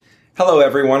Hello,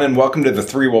 everyone, and welcome to the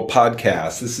Three Will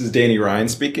Podcast. This is Danny Ryan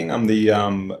speaking. I'm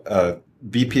the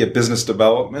VP of Business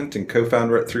Development and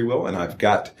co-founder at Three Will, and I've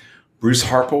got Bruce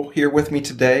Harpel here with me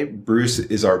today. Bruce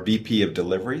is our VP of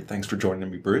Delivery. Thanks for joining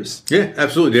me, Bruce. Yeah,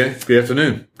 absolutely, Danny. Good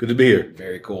afternoon. Good to be here.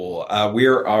 Very cool. We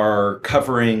are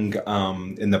covering,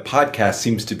 in the podcast,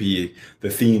 seems to be the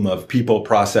theme of people,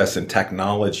 process, and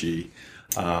technology.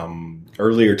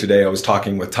 Earlier today, I was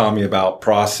talking with Tommy about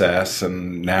process,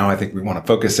 and now I think we want to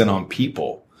focus in on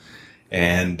people.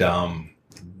 And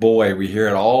boy, we hear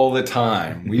it all the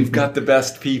time. We've got the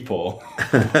best people.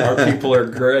 Our people are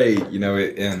great,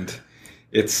 and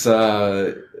it's,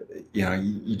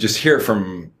 you just hear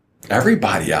from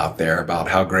everybody out there about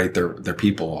how great their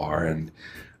people are. And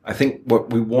I think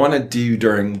what we want to do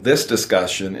during this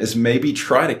discussion is maybe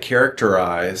try to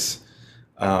characterize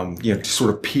to sort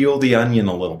of peel the onion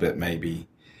a little bit maybe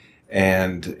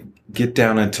and get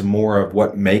down into more of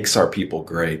what makes our people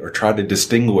great, or try to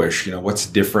distinguish, what's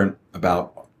different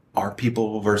about our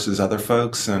people versus other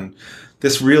folks. And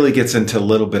this really gets into a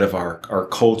little bit of our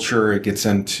culture. It gets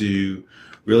into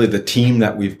really the team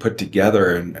that we've put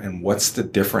together and what's the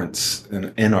difference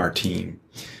in our team.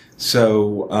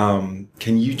 So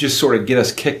can you just sort of get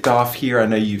us kicked off here? I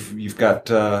know you've got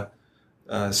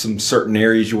some certain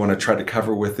areas you want to try to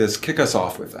cover with this. Kick us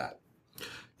off with that.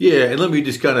 Yeah, and let me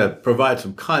just kind of provide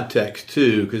some context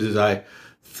too, because as I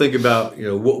think about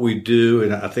what we do,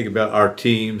 and I think about our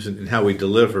teams and how we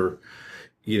deliver,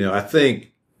 I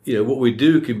think what we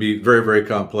do can be very, very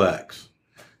complex.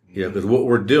 Because what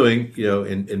we're doing,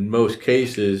 in most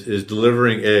cases, is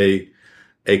delivering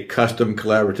a custom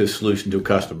collaborative solution to a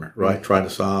customer, right? Mm-hmm. Trying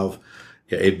to solve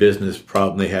a business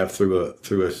problem they have through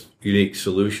a unique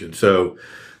solution. So,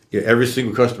 every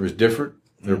single customer is different.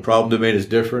 Their problem domain is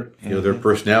different. Their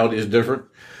personality is different.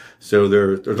 So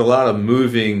there's a lot of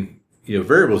moving,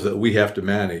 variables that we have to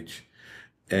manage.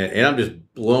 And I'm just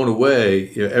blown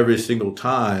away, every single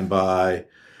time by,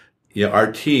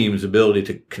 our team's ability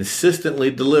to consistently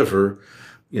deliver,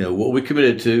 what we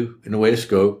committed to in the way of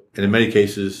scope, and in many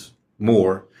cases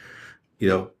more,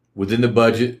 within the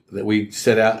budget that we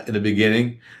set out in the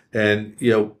beginning, and,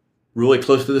 really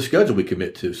close to the schedule we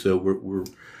commit to. So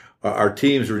our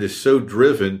teams are just so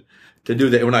driven to do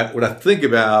that. When I think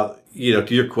about, to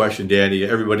your question, Danny,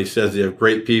 everybody says they have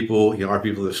great people. Our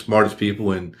people are the smartest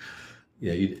people, and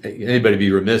anybody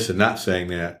be remiss in not saying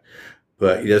that.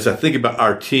 But as I think about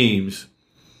our teams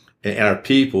and our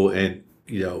people, and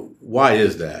why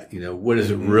is that? What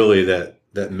is it really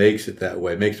that makes it that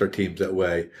way? Makes our teams that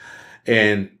way?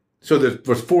 And so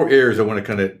there's four areas I want to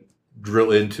kind of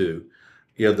drill into.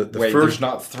 Wait, first, there's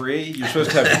not three? You're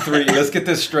supposed to have three. Let's get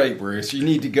this straight, Bruce. You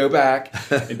need to go back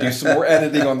and do some more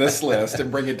editing on this list and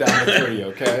bring it down to three,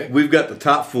 okay? We've got the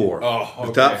top four. Oh, okay.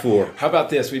 The top four. How about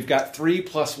this? We've got 3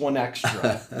 plus 1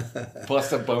 extra,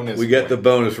 plus a bonus. We get the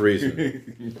bonus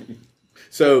reason.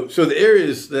 So the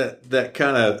areas that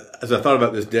kind of, as I thought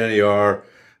about this, Danny, are,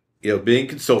 being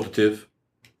consultative.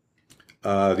 The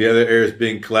other areas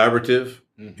being collaborative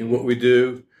in what we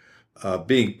do,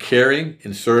 being caring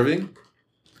and serving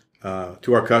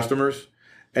to our customers,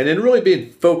 and then really being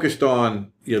focused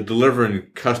on delivering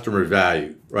customer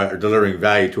value, right, or delivering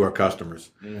value to our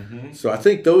customers. Mm-hmm. So I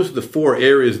think those are the four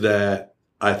areas that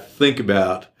I think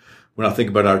about when I think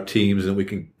about our teams, and we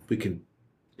can.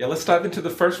 Yeah, let's dive into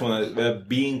the first one,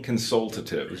 being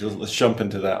consultative. Let's jump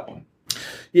into that one.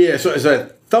 Yeah, so as I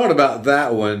thought about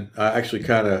that one, I actually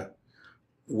kind of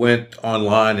went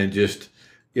online and just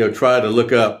tried to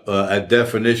look up a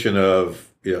definition of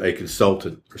a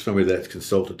consultant, or somebody that's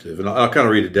consultative. And I'll kind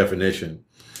of read the definition.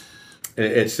 And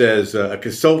it says, a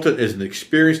consultant is an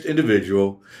experienced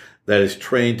individual that is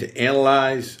trained to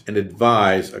analyze and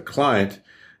advise a client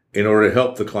in order to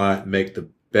help the client make the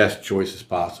best choices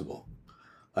possible.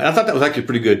 And I thought that was actually a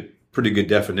pretty good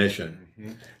definition.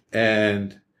 Mm-hmm.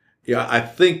 And I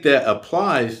think that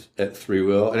applies at Three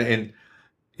Will. And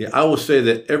I will say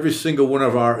that every single one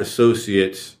of our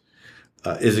associates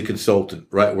is a consultant,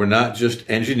 right? We're not just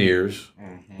engineers.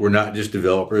 Mm-hmm. We're not just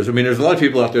developers. I mean, there's a lot of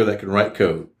people out there that can write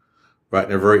code, right?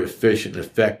 And they're very efficient and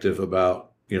effective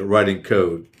about, writing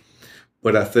code.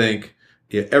 But I think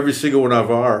every single one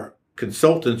of our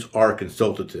consultants are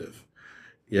consultative.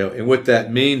 And what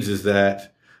that means is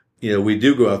that, we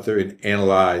do go out there and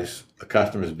analyze a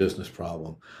customer's business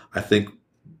problem. I think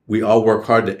we all work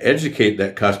hard to educate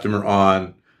that customer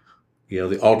on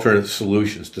the alternate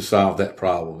solutions to solve that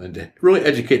problem, and to really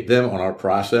educate them on our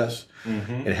process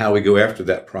and how we go after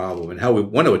that problem and how we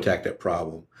want to attack that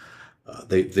problem.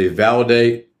 They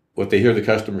validate what they hear the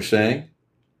customer saying,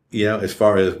 as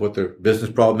far as what their business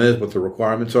problem is, what their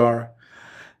requirements are.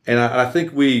 And I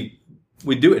think we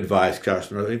we do advise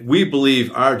customers. We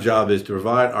believe our job is to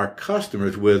provide our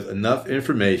customers with enough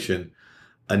information,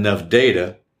 enough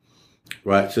data,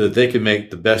 right, so that they can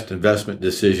make the best investment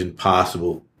decision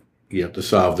possible, to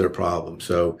solve their problem.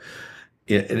 So,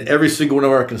 and every single one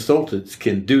of our consultants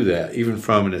can do that, even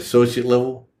from an associate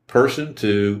level person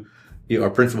to, our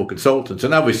principal consultants.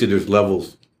 And obviously there's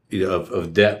levels,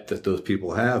 of depth that those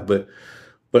people have, but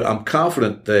I'm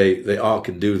confident they all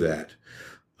can do that.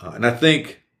 And I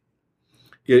think,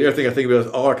 the other thing I think about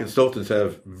is all our consultants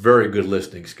have very good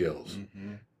listening skills.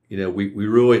 Mm-hmm. We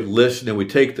really listen and we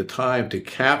take the time to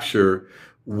capture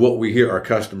what we hear our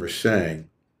customers saying.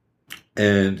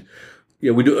 And,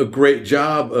 we do a great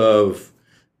job of,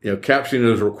 capturing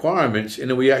those requirements. And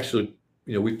then we actually,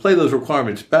 we play those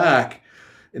requirements back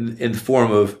in the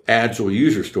form of agile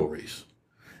user stories.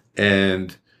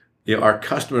 And, our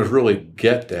customers really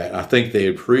get that. I think they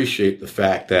appreciate the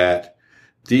fact that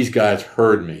these guys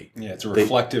heard me. Yeah, it's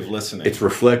reflective listening. It's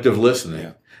reflective listening.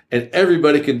 Yeah. And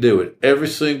everybody can do it. Every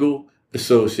single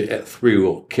associate at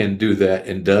ThreeWill can do that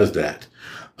and does that.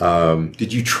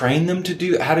 Did you train them to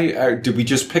do that? Did we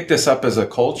just pick this up as a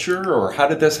culture, or how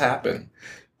did this happen?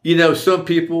 Some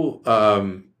people,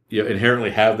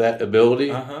 inherently have that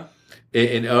ability. Uh-huh.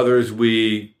 And others,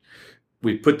 we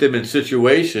put them in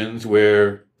situations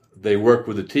where they work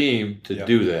with a team to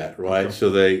do that, right? Okay. So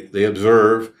they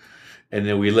observe, and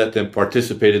then we let them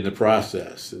participate in the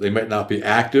process. They might not be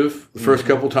active the first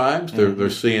couple times. They're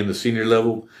seeing the senior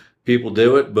level people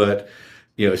do it, but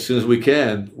as soon as we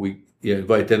can, we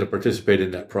invite them to participate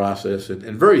in that process.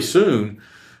 And very soon,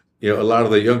 a lot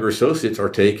of the younger associates are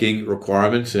taking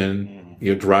requirements and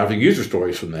driving user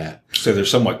stories from that. So they're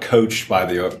somewhat coached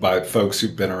by folks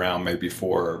who've been around maybe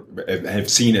before and have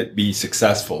seen it be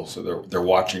successful. So they're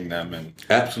watching them. And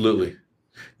absolutely.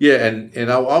 Yeah.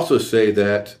 And I'll also say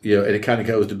that, and it kind of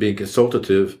goes to being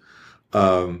consultative.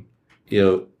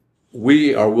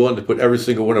 We are willing to put every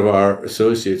single one of our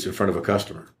associates in front of a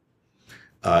customer,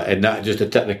 and not just a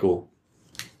technical,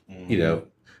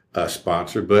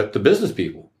 sponsor, but the business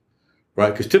people,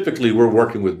 right? Because typically we're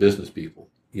working with business people.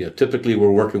 Typically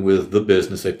we're working with the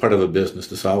business, a part of a business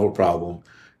to solve a problem,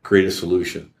 create a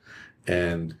solution.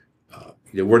 And,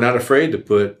 we're not afraid to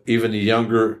put even the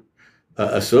younger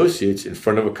associates in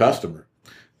front of a customer,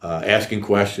 asking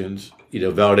questions,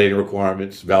 validating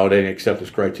requirements, validating acceptance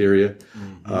criteria.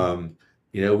 Mm-hmm.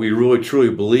 We really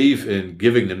truly believe in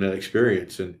giving them that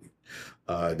experience. And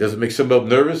does it make some of them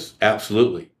nervous?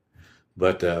 Absolutely.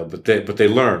 But they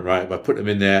learn, right? By putting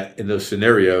them in those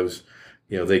scenarios,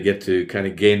 they get to kind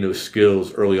of gain those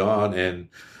skills early on. And,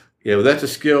 that's a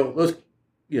skill, those,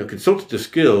 consultative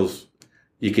skills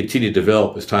you continue to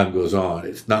develop as time goes on.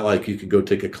 It's not like you can go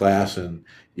take a class and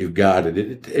you've got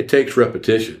it. It takes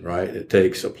repetition, right? It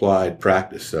takes applied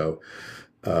practice. So,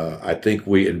 I think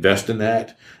we invest in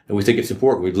that and we think it's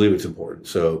important. We believe it's important.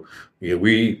 So,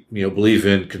 we, believe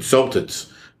in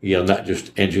consultants, not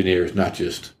just engineers, not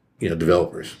just,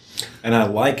 developers. And I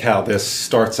like how this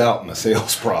starts out in the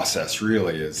sales process,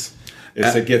 really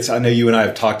it gets, I know you and I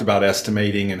have talked about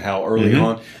estimating and how early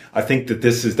on, I think that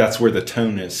that's where the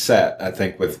tone is set. I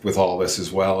think with all this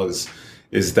as well is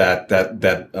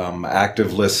that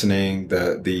active listening,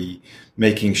 the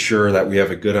making sure that we have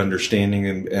a good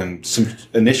understanding and some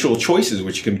initial choices,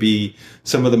 which can be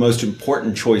some of the most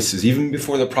important choices, even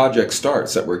before the project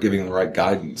starts, that we're giving the right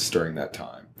guidance during that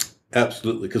time.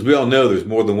 Absolutely, because we all know there's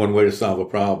more than one way to solve a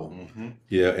problem. Mm-hmm.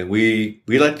 Yeah, and we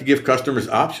like to give customers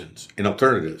options and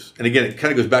alternatives. And again, it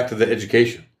kind of goes back to the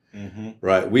education,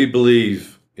 right? We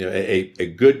believe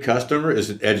a good customer is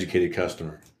an educated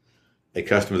customer, a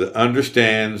customer that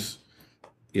understands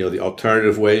the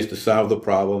alternative ways to solve the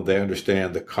problem. They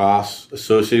understand the costs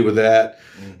associated with that,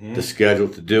 the schedule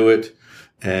to do it,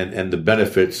 and the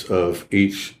benefits of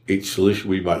each solution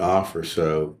we might offer.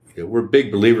 So we're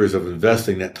big believers of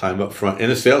investing that time up front in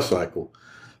a sales cycle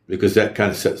because that kind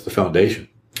of sets the foundation.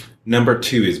 Number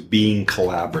 2 is being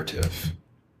collaborative.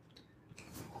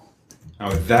 Now,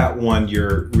 with that one,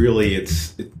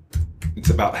 it's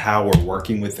about how we're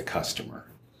working with the customer.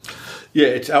 Yeah,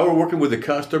 it's how we're working with the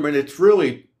customer, and it's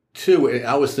really too. And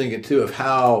I was thinking too of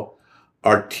how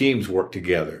our teams work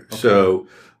together. Okay. So,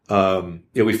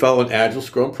 we follow an Agile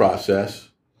Scrum process,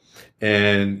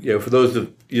 and for those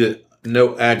of you that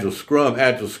know Agile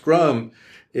Scrum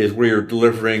is where you're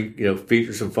delivering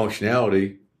features and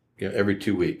functionality every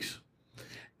 2 weeks,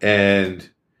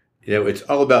 and it's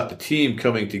all about the team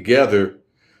coming together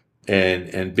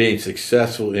and being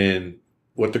successful in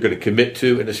what they're going to commit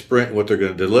to in a sprint and what they're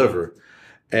going to deliver.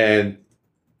 And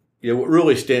what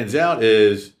really stands out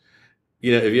is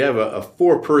if you have a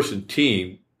 4-person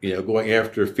team going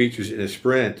after features in a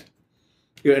sprint,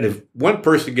 And if one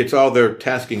person gets all their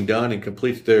tasking done and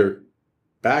completes their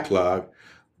backlog,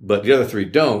 but the other three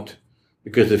don't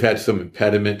because they've had some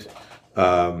impediment,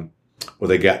 or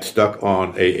they got stuck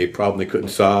on a problem they couldn't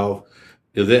solve,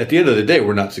 at the end of the day,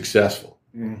 we're not successful,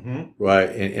 right?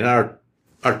 And our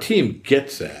team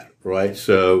gets that, right?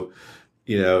 So,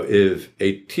 if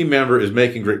a team member is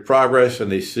making great progress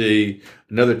and they see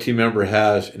another team member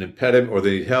has an impediment or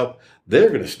they need help, they're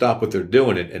going to stop what they're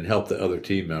doing and help the other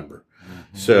team member.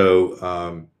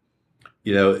 So,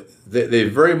 they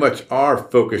very much are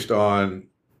focused on,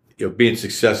 being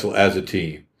successful as a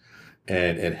team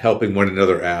and helping one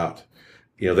another out.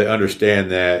 They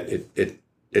understand that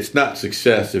it's not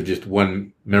success if just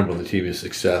one member of the team is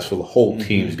successful. The whole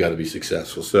team's got to be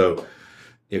successful. So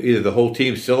either the whole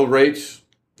team celebrates,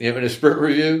 in a sprint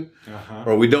review,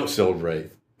 or we don't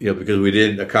celebrate, because we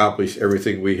didn't accomplish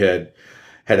everything we had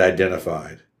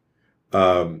identified.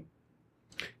 And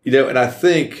I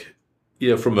think,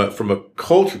 from a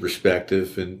culture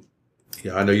perspective, and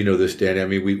I know you know this, Danny. I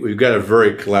mean, we've got a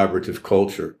very collaborative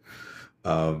culture.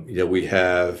 We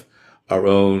have our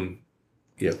own,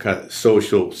 kind of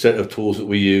social set of tools that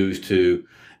we use to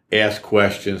ask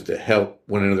questions, to help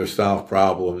one another solve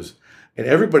problems. And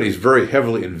everybody's very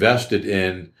heavily invested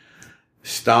in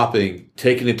stopping,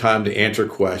 taking the time to answer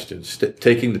questions,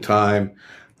 taking the time,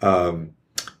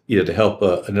 to help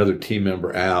another team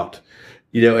member out.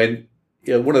 And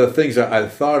one of the things I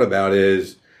thought about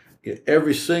is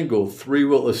every single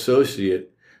three-wheel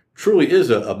associate truly is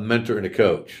a mentor and a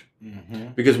coach,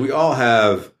 because we all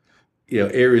have,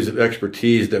 areas of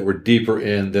expertise that we're deeper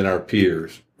in than our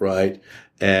peers, right?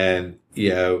 And,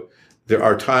 there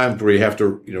are times where you have to,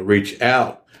 reach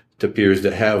out to peers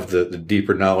that have the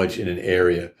deeper knowledge in an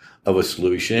area of a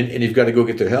solution, and you've got to go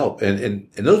get their help. And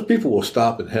those people will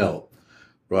stop and help,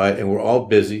 right? And we're all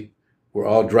busy. We're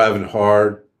all driving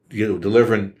hard,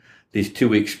 delivering these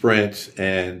 2-week sprints.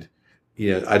 And,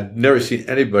 I've never seen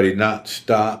anybody not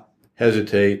stop,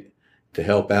 hesitate to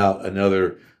help out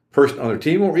another person on their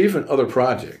team or even other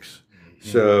projects.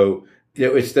 So,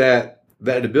 it's that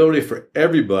ability for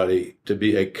everybody to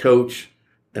be a coach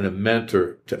and a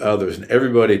mentor to others. And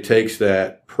everybody takes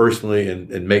that personally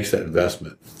and makes that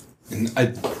investment. And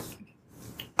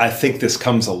I think this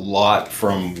comes a lot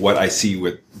from what I see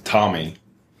with Tommy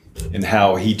and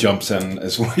how he jumps in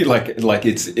as well. Like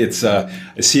it's I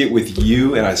see it with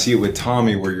you and I see it with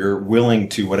Tommy, where you're willing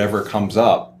to, whatever comes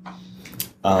up.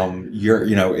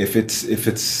 If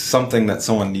it's something that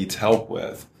someone needs help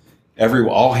with,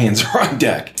 all hands are on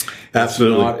deck.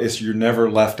 Absolutely. You're never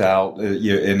left out.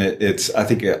 I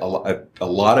think a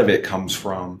lot of it comes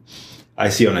from, I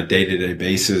see on a day-to-day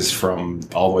basis, from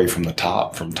all the way from the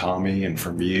top, from Tommy and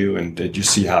from you. And did you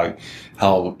see how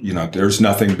there's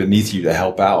nothing beneath you to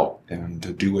help out and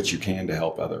to do what you can to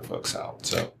help other folks out.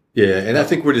 So. Yeah, and I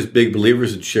think we're just big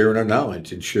believers in sharing our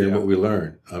knowledge and sharing what we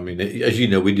learn. I mean, as you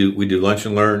know, we do lunch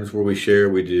and learns where we share.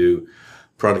 We do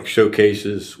product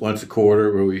showcases once a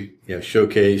quarter where we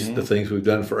showcase the things we've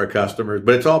done for our customers.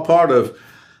 But it's all part of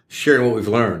sharing what we've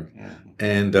learned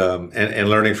and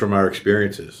learning from our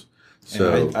experiences.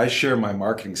 So and I share my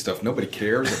marketing stuff. Nobody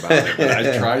cares about it, but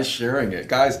I try sharing it.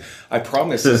 Guys, I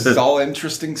promise this is all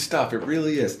interesting stuff. It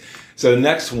really is. So the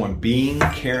next one, being,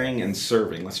 caring, and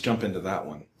serving. Let's jump into that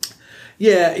one.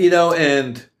 Yeah,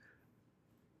 it's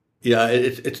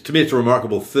to me, it's a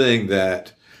remarkable thing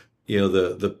that,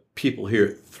 the people here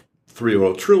at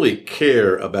Three-Wheel truly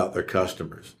care about their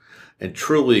customers and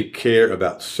truly care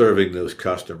about serving those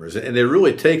customers. And they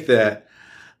really take that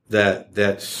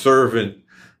servant,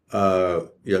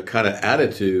 kind of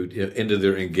attitude into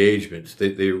their engagements.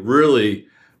 They really,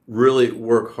 really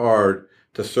work hard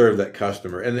to serve that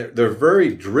customer. And they're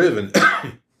very driven.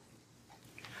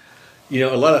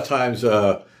 A lot of times,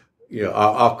 I'll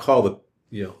call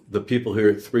the people here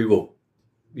at Three-Wheel,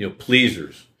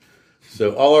 pleasers.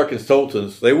 So all our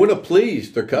consultants, they want to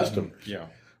please their customers. Yeah.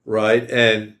 Right.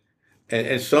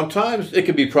 And sometimes it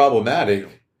can be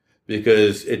problematic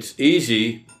because it's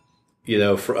easy,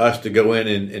 for us to go in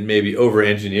and maybe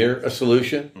over-engineer a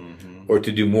solution or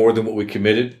to do more than what we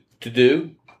committed to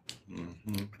do.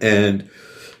 And,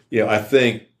 I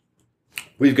think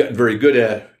we've gotten very good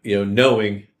at,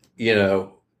 knowing,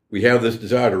 we have this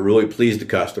desire to really please the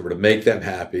customer, to make them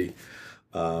happy.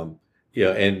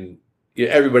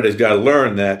 Everybody's got to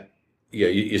learn that,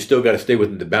 you still got to stay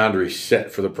within the boundaries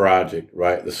set for the project,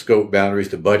 right? The scope boundaries,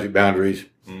 the budget boundaries,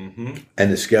 and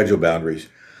the schedule boundaries.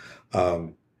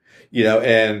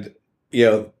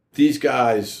 These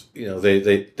guys,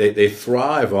 they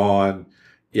thrive on,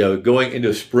 going into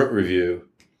a sprint review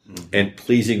and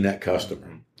pleasing that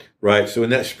customer, right? So in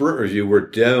that sprint review, we're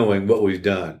demoing what we've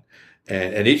done.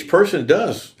 And each person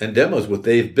does and demos what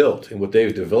they've built and what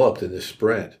they've developed in this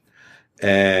sprint.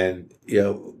 And,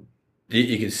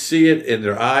 you can see it in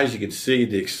their eyes. You can see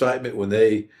the excitement when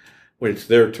it's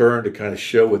their turn to kind of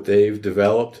show what they've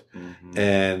developed. Mm-hmm.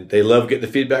 And they love getting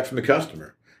the feedback from the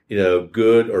customer,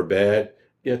 good or bad.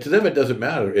 To them, it doesn't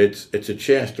matter. It's a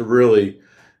chance to really,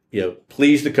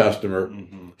 please the customer,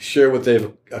 mm-hmm. share what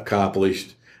they've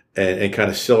accomplished, and kind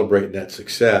of celebrating that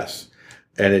success.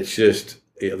 And it's just,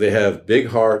 they have big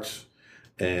hearts,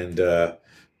 and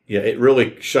it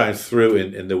really shines through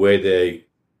in the way they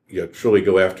truly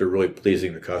go after really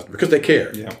pleasing the customer because they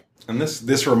care. Yeah, and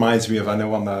this reminds me of, I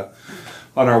know on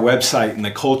our website in the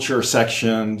culture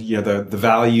section, the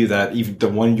value that even the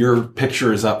one your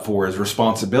picture is up for is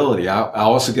responsibility. I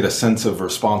also get a sense of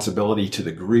responsibility to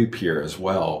the group here as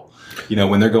well.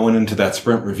 When they're going into that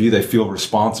sprint review, they feel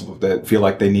responsible. They feel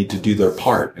like they need to do their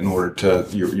part in order to,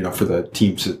 for the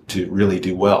team to really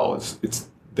do well.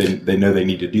 They know they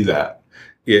need to do that.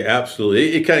 Yeah,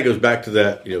 absolutely. It kind of goes back to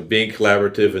that, being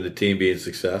collaborative and the team being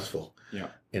successful. Yeah.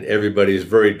 And everybody is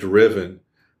very driven,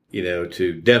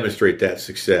 to demonstrate that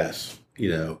success,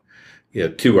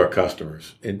 to our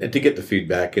customers and to get the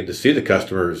feedback and to see the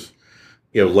customers,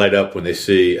 light up when they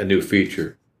see a new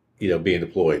feature, being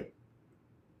deployed.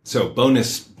 So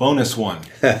bonus one.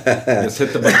 Let's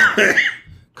hit the button.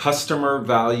 Customer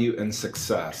value and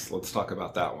success. Let's talk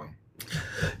about that one.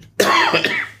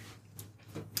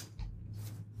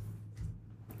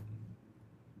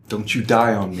 Don't you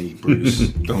die on me, Bruce.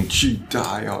 Don't you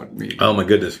die on me. Oh, my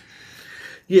goodness.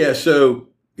 Yeah, so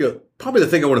probably the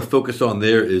thing I want to focus on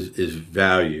there is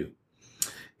value.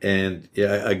 And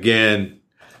again,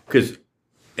 and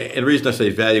the reason I say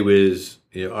value is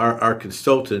our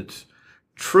consultants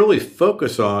truly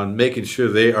focus on making sure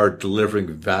they are delivering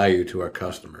value to our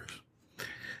customers.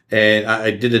 And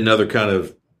I did another kind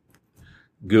of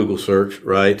Google search,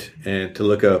 right, and to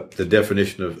look up the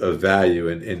definition of value.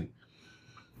 And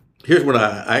here's what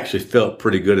I actually felt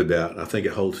pretty good about, and I think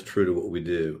it holds true to what we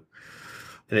do.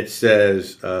 And it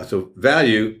says, so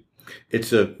value,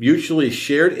 it's a mutually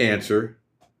shared answer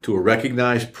to a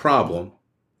recognized problem,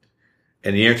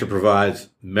 and the answer provides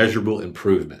measurable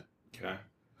improvement. Okay.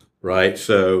 Right?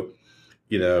 So,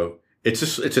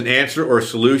 it's an answer or a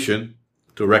solution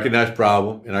to a recognized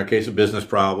problem, in our case, a business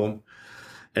problem,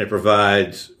 and it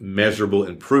provides measurable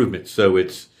improvement. So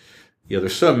it's,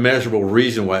 there's some measurable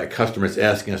reason why a customer is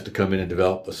asking us to come in and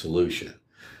develop a solution.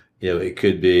 It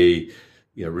could be,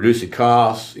 reducing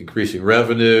costs, increasing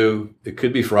revenue. It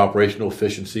could be for operational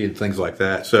efficiency and things like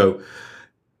that. So,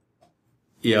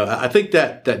 I think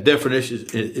that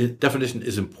definition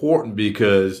is important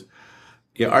because,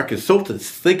 our consultants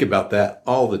think about that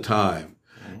all the time.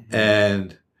 Mm-hmm.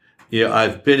 And,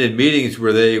 I've been in meetings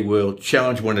where they will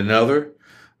challenge one another.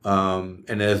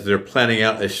 And as they're planning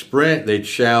out a sprint, they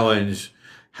challenge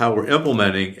how we're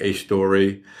implementing a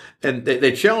story. And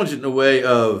they challenge it in a way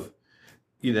of,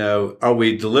 are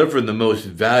we delivering the most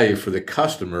value for the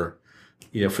customer,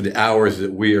 for the hours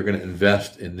that we are going to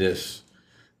invest in this,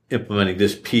 implementing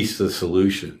this piece of the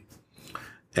solution.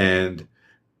 And,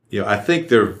 I think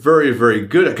they're very, very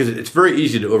good at, because it's very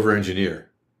easy to over-engineer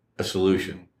a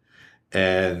solution.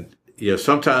 And,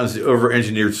 sometimes the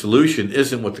over-engineered solution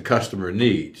isn't what the customer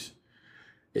needs.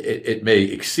 It may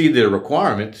exceed their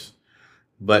requirements,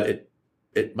 but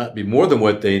it might be more than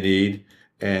what they need.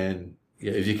 And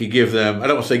if you could give them, I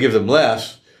don't want to say give them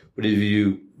less, but if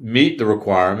you meet the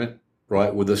requirement,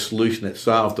 right, with a solution that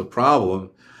solves the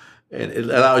problem, and it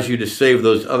allows you to save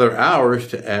those other hours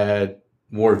to add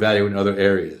more value in other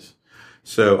areas.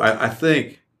 So I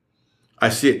think I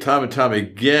see it time and time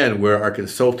again where our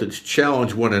consultants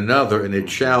challenge one another, and they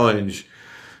challenge,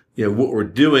 what we're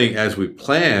doing as we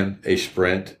plan a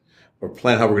sprint or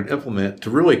plan how we're going to implement, to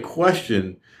really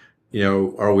question,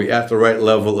 are we at the right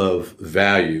level of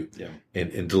value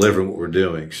in delivering what we're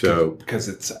doing? So because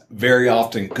it's very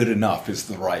often good enough is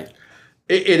the right.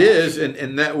 It is,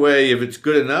 and that way, if it's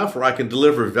good enough, or I can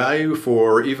deliver value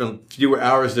for even fewer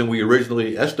hours than we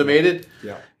originally estimated,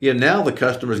 now the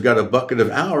customer's got a bucket of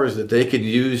hours that they can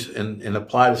use and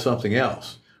apply to something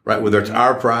else, right? Whether it's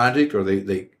our project or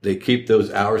they keep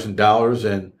those hours and dollars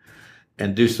and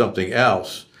do something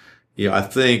else. I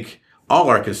think all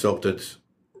our consultants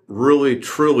really,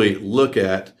 truly look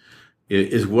at,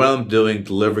 is what I'm doing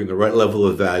delivering the right level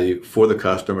of value for the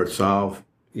customer to solve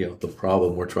the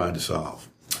problem we're trying to solve.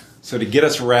 So to get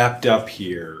us wrapped up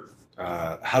here,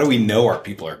 how do we know our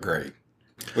people are great?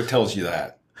 What tells you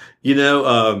that?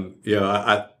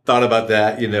 I thought about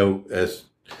that, as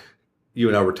you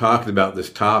and I were talking about this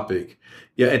topic.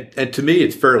 Yeah. And to me,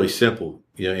 it's fairly simple,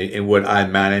 in what I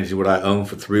manage and what I own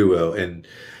for ThreeWell. And,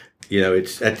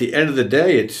 it's at the end of the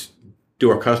day, it's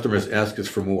do our customers ask us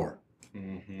for more,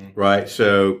 right?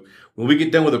 So when we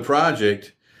get done with a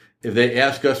project, if they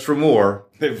ask us for more,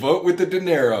 they vote with the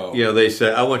dinero. They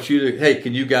say, I want you to, hey,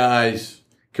 can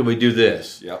we do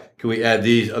this? Yep. Can we add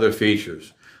these other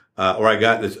features? Or I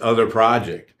got this other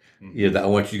project, that I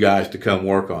want you guys to come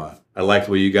work on. I like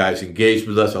the way you guys engaged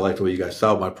with us. I like the way you guys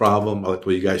solved my problem. I like the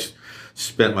way you guys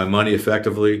spent my money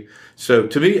effectively. So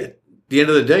to me, at the end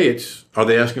of the day, are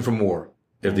they asking for more?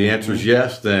 If the answer is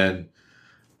yes, then,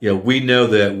 we know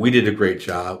that we did a great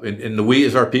job, and the we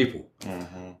is our people,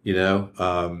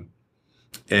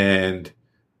 and,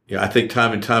 I think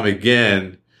time and time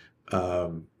again,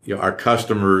 our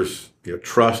customers,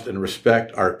 trust and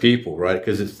respect our people, right?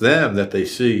 Because it's them that they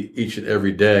see each and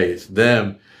every day. It's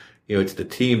them, it's the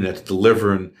team that's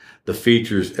delivering the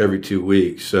features every 2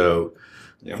 weeks. So,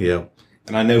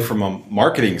 And I know from a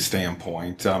marketing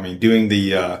standpoint, doing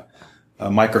the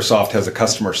Microsoft has a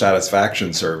customer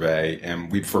satisfaction survey,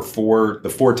 and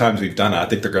the 4 times we've done it, I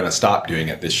think they're going to stop doing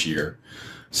it this year.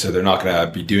 So they're not going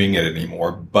to be doing it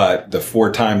anymore. But the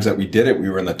 4 times that we did it, we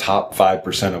were in the top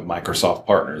 5% of Microsoft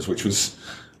partners, which was,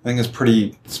 I think, it's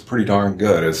pretty darn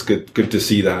good. It's good to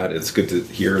see that. It's good to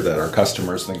hear that our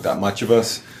customers think that much of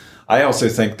us. I also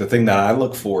think the thing that I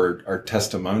look for are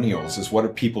testimonials. Is what are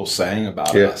people saying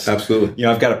about us? Yeah, absolutely.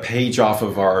 I've got a page off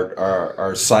of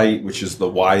our site, which is the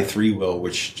Why 3Will,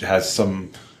 which has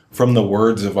some from the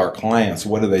words of our clients.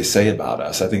 What do they say about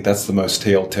us? I think that's the most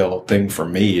telltale thing for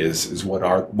me is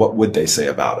what would they say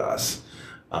about us?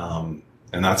 And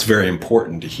that's very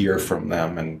important to hear from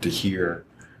them and to hear,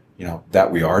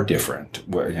 that we are different.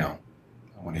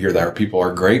 I want to hear that our people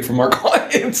are great from our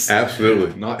clients.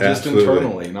 Absolutely. Not just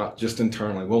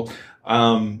internally. Well,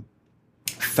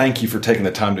 thank you for taking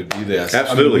the time to do this.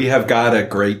 Absolutely. We have got a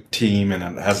great team,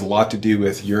 and it has a lot to do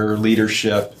with your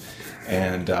leadership.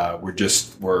 And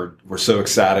we're so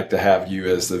excited to have you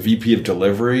as the VP of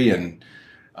Delivery, and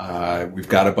we've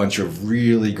got a bunch of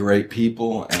really great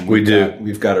people, and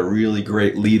we've got a really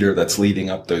great leader that's leading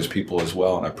up those people as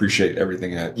well. And I appreciate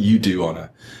everything that you do on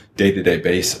a day-to-day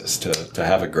basis to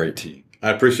have a great team. I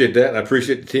appreciate that. And I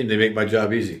appreciate the team. They make my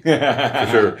job easy. For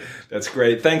sure. That's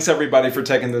great. Thanks everybody for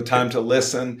taking the time to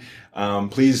listen.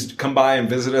 Please come by and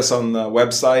visit us on the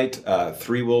website,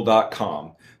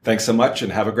 3will.com. Thanks so much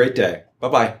and have a great day.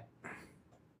 Bye-bye.